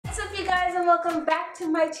and welcome back to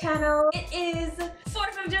my channel. It is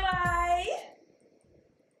 4th of July.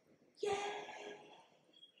 Yay!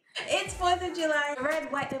 It's 4th of July,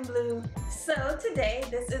 red, white, and blue. So today,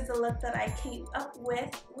 this is the look that I came up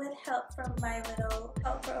with help from my little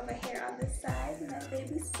helper over here on this side, my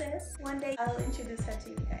baby sis. One day I'll introduce her to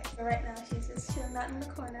you guys. But right now she's just chilling out in the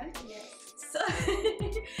corner. Yes.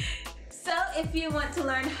 So if you want to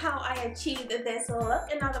learn how I achieved this look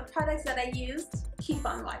and all the products that I used, keep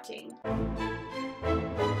on watching.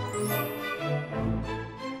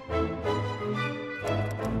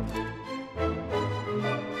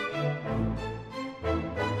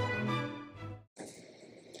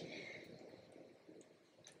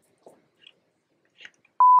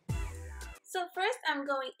 So first I'm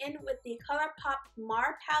going in with the ColourPop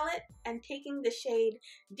Matte palette and taking the shade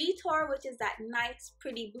Detour, which is that nice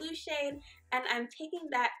pretty blue shade, and I'm taking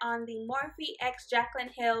that on the Morphe x JACLYN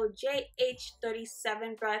Hill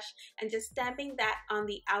JH37 brush and just stamping that on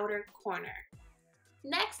the outer corner.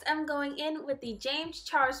 Next, I'm going in with the James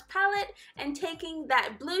Charles palette and taking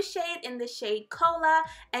that blue shade in the shade Cola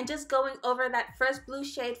and just going over that first blue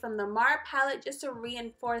shade from the Matte palette just to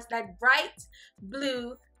reinforce that bright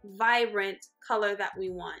blue vibrant color that we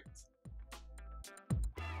want.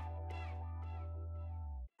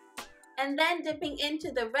 And then dipping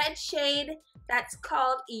into the red shade that's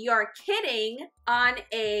called You're Kidding on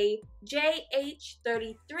a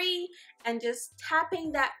JH33 and just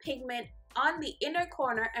tapping that pigment on the inner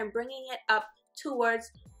corner and bringing it up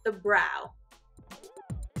towards the brow.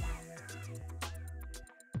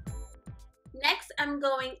 Next, I'm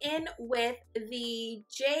going in with the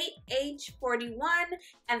JH41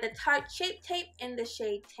 and the Tarte Shape Tape in the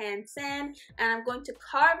shade Tan Sand, and I'm going to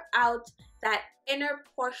carve out that inner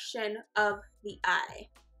portion of the eye.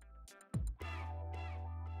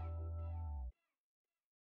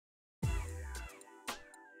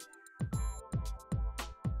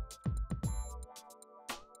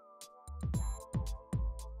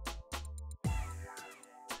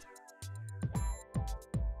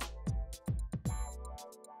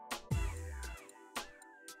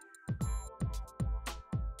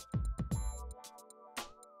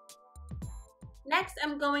 Next,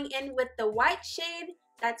 I'm going in with the white shade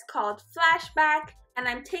that's called Flashback, and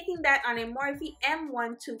I'm taking that on a Morphe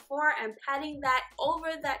M124 and patting that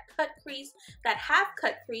over that cut crease, that half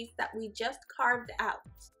cut crease that we just carved out.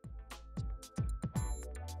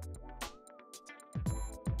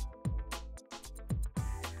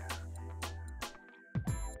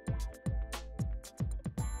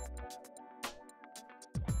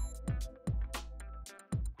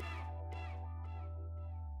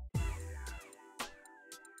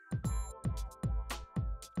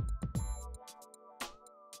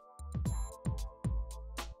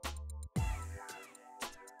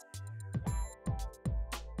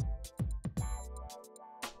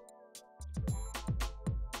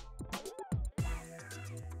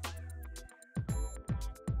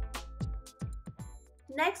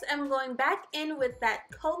 Next, I'm going back in with that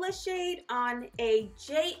Cola shade on a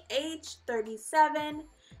JH37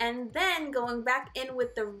 and then going back in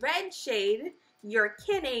with the red shade, You're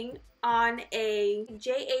Kidding, on a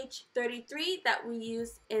JH33 that we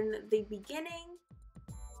used in the beginning.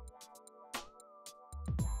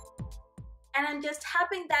 And I'm just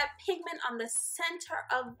tapping that pigment on the center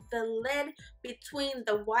of the lid between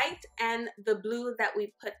the white and the blue that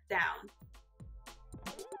we put down.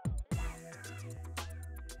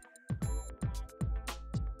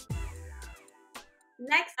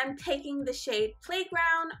 Next, I'm taking the shade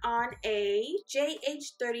Playground on a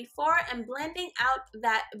JH34 and blending out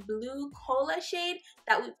that blue Cola shade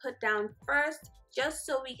that we put down first, just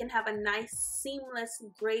so we can have a nice seamless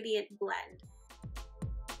gradient blend.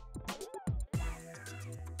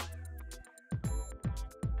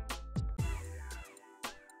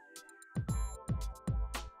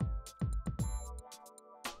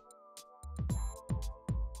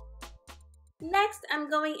 Next, I'm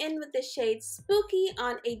going in with the shade Spooky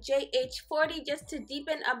on a JH40 just to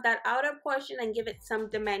deepen up that outer portion and give it some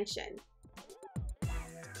dimension.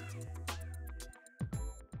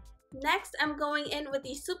 Next, I'm going in with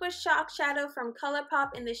the Super Shock Shadow from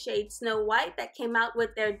ColourPop in the shade Snow White that came out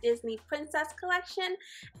with their Disney Princess collection.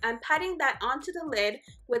 I'm patting that onto the lid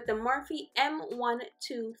with the Morphe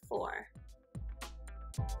M124.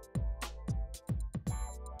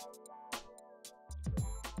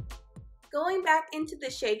 Going back into the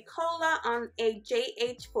shade Cola on a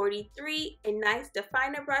JH43, a nice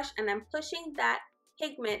definer brush, and I'm pushing that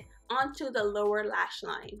pigment onto the lower lash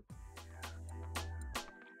line.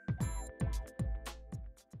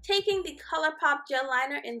 taking the ColourPop gel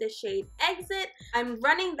liner in the shade Exit, I'm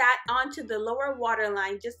running that onto the lower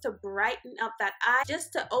waterline just to brighten up that eye,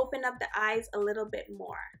 just to open up the eyes a little bit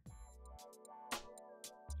more.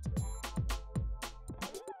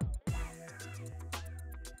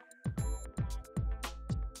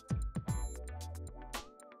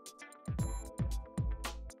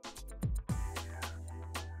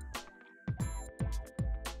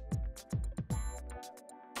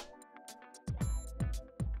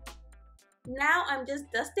 Now I'm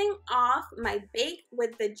just dusting off my bake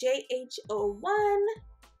with the JH01.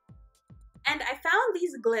 And I found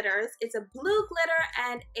these glitters. It's a blue glitter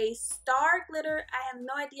and a star glitter. I have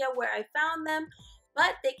no idea where I found them,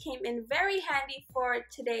 but they came in very handy for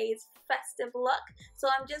today's festive look. So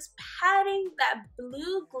I'm just patting that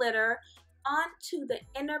blue glitter onto the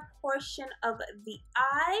inner portion of the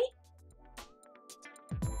eye.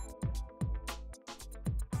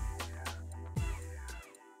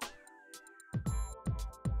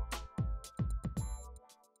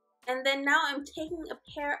 And then now I'm taking a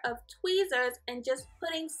pair of tweezers and just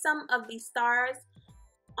putting some of these stars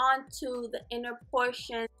onto the inner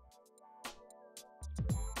portion.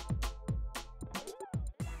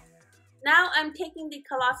 Now I'm taking the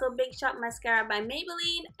Colossal Big Shot Mascara by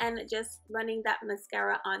Maybelline and just running that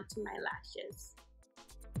mascara onto my lashes.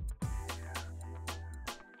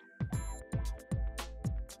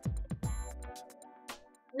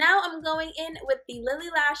 Now I'm going in with the Lilly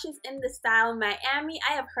lashes in the style Miami.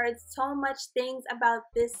 I have heard so much things about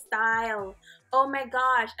this style. Oh my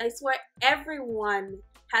gosh, I swear everyone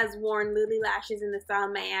has worn Lilly lashes in the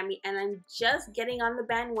style Miami, and I'm just getting on the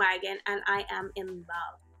bandwagon and I am in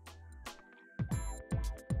love.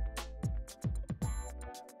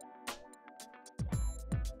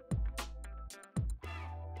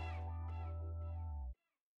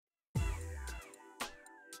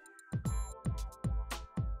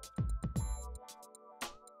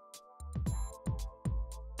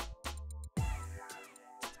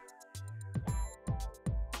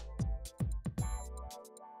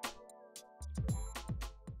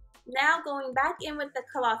 Now going back in with the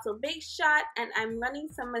Colossal Big Shot, and I'm running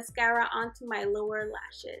some mascara onto my lower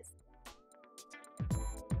lashes.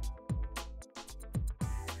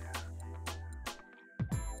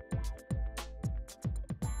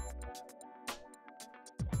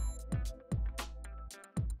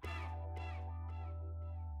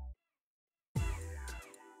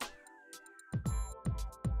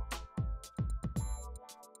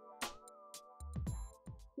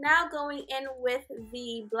 Now going in with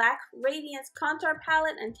the black Radiance contour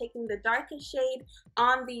palette and taking the darkest shade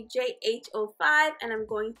on the JH05, and I'm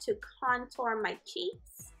going to contour my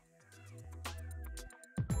cheeks.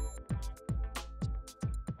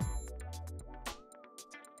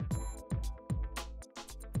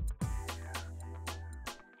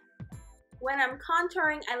 When I'm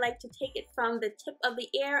contouring, I like to take it from the tip of the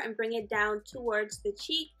ear and bring it down towards the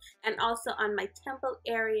cheek and also on my temple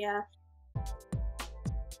area.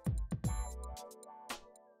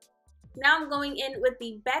 Now I'm going in with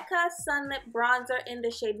the Becca Sunlit Bronzer in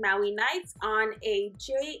the shade Maui Nights on a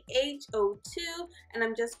JH02, and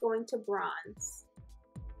I'm just going to bronze.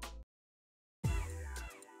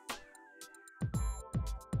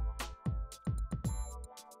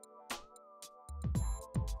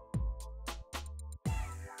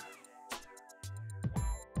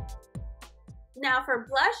 Now for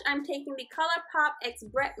blush, I'm taking the ColourPop X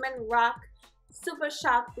Bretman Rock Super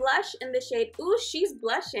Shock Blush in the shade Ooh, She's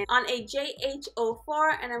Blushing on a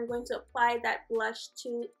JH04, and I'm going to apply that blush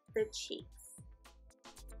to the cheeks.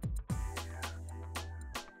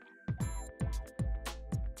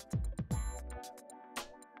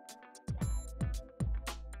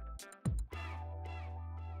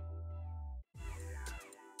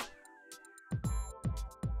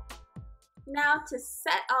 Now to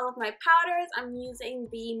set all of my powders, I'm using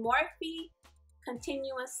the Morphe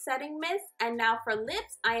Continuous Setting Mist, and now for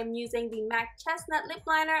lips, I am using the MAC Chestnut Lip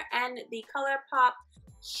Liner and the ColourPop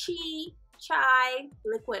Chai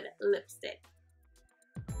Liquid Lipstick.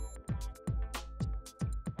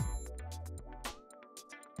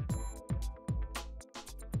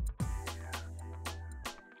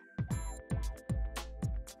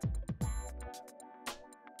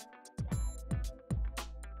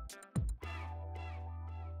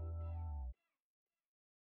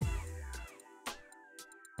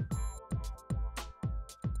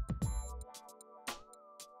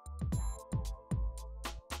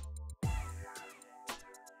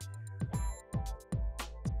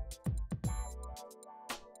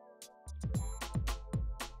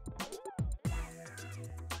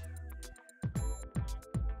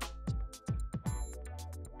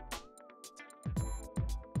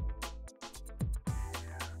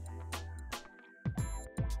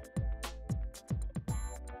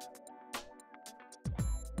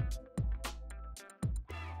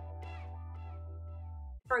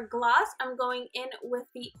 for gloss, I'm going in with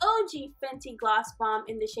the OG Fenty Gloss Bomb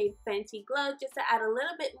in the shade Fenty Glow, just to add a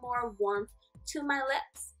little bit more warmth to my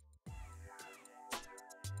lips.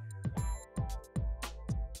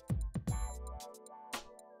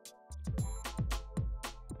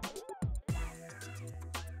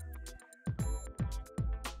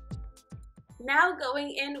 Now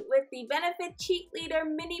going in with the Benefit Cheek Leader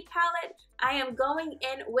Mini Palette, I am going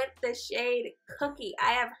in with the shade Cookie.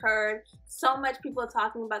 I have heard so much people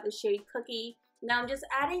talking about the shade Cookie. Now I'm just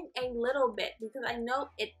adding a little bit because I know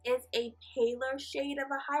it is a paler shade of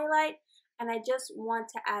a highlight, and I just want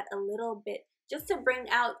to add a little bit just to bring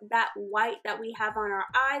out that white that we have on our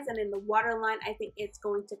eyes and in the waterline. I think it's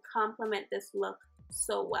going to complement this look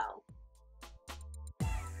so well.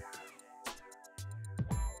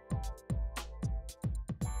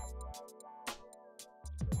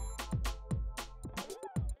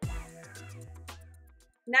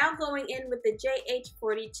 Now going in with the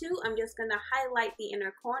JH42, I'm just going to highlight the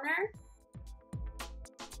inner corner.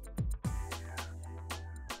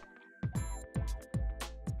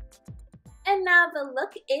 And now the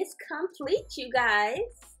look is complete, you guys.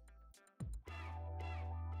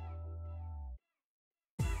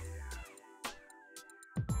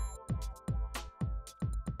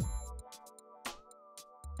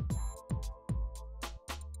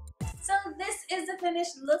 So this is the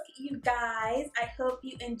finished look, you guys. I hope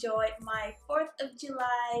you enjoyed my 4th of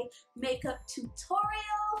July makeup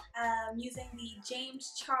tutorial using the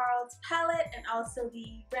James Charles palette and also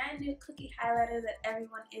the brand new cookie highlighter that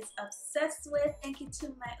everyone is obsessed with. Thank you to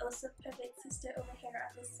my also perfect sister over here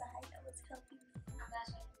on this side that was helping me. I'm not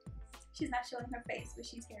showing. She's not showing her face, but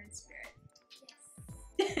she's here in spirit.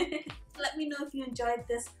 Yes. Let me know if you enjoyed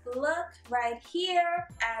this look right here.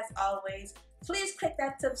 As always, please click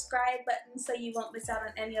that subscribe button so you won't miss out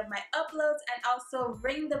on any of my uploads, and also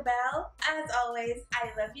ring the bell. As always,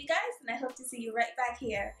 I love you guys, and I hope to see you right back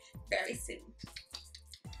here very soon.